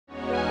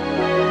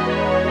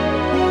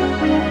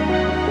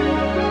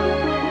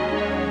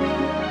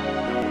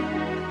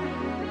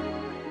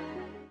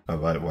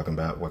Alright, welcome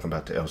back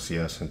to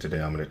LCS, and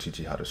today I'm going to teach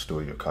you how to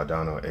store your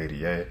Cardano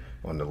ADA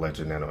on the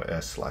Ledger Nano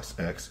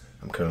S/X.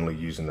 I'm currently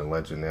using the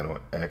Ledger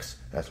Nano X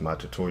as my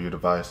tutorial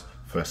device,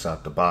 fresh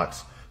out the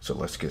box, so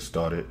let's get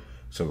started.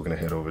 So we're going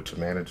to head over to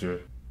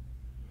Manager.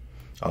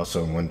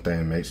 Also, one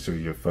thing, make sure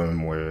your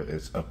firmware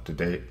is up to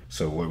date.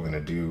 So what we're going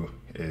to do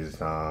is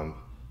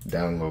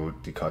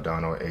download the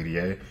Cardano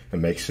ADA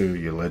and make sure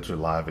your Ledger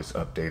Live is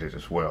updated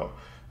as well.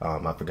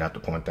 I forgot to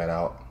point that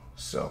out.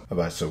 So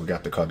we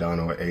got the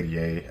Cardano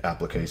ADA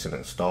application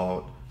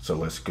installed. So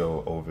let's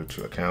go over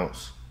to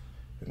accounts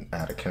and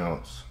add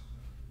accounts.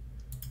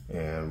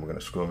 And we're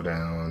gonna scroll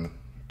down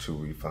till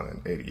we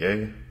find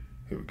ADA.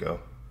 Here we go.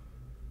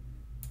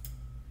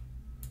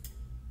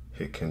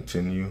 Hit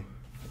continue.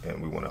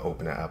 And we wanna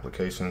open the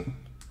application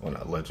on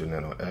our Ledger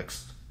Nano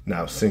X.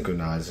 Now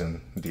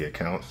synchronizing the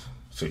accounts.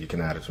 So you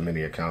can add as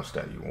many accounts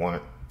that you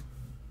want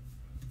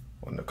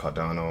on the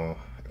Cardano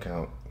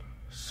account.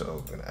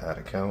 So we're gonna add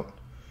account.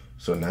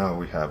 So now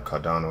we have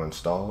Cardano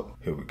installed.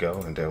 Here we go.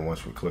 And then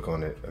once we click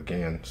on it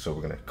again, so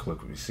we're gonna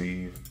click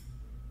receive,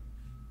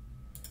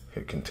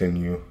 hit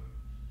continue,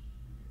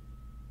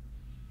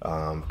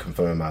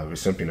 confirm our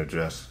recipient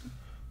address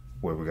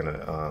where we're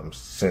gonna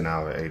send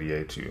our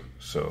ADA to.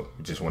 So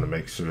we just wanna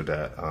make sure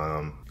that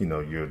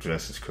your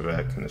address is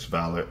correct and it's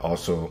valid.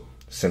 Also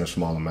send a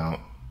small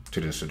amount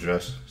to this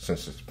address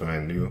since it's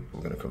brand new.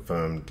 We're gonna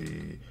confirm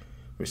the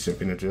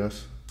recipient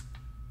address.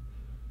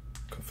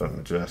 Confirm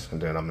address,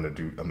 and then I'm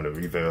gonna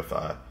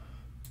re-verify,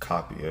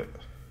 copy it,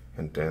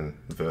 and then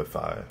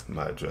verify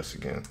my address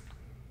again.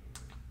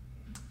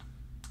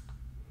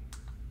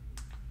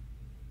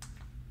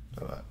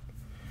 Alright,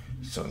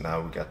 so now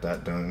we got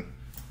that done.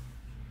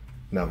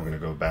 Now we're gonna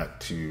go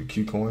back to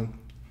Qcoin.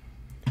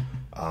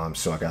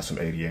 So I got some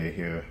ADA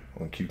here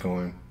on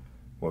Qcoin.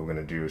 What we're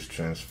gonna do is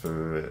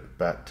transfer it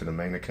back to the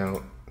main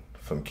account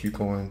from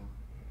Qcoin,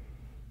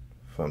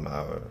 from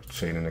our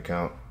trading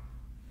account.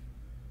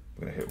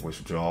 I'm gonna hit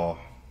withdraw.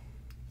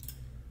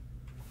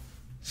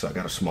 So I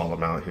got a small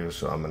amount here,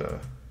 so I'm gonna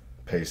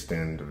paste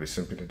in the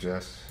recipient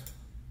address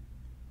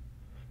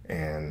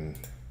and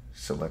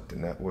select the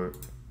network,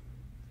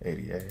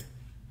 ADA.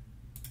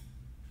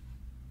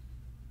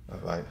 All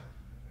right,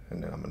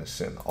 and then I'm gonna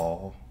send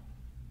all.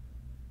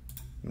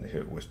 I'm gonna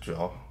hit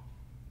withdraw.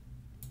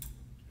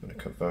 I'm gonna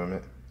confirm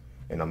it,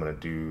 and I'm gonna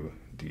do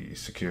the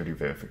security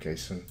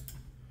verification.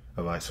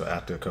 Alright, so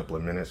after a couple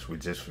of minutes, we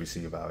just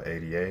received our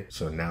ADA.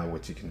 So now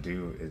what you can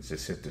do is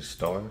just hit the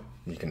star.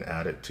 You can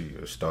add it to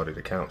your started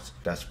accounts.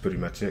 That's pretty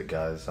much it,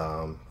 guys.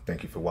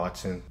 Thank you for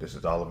watching. This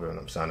is Oliver, and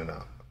I'm signing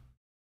out.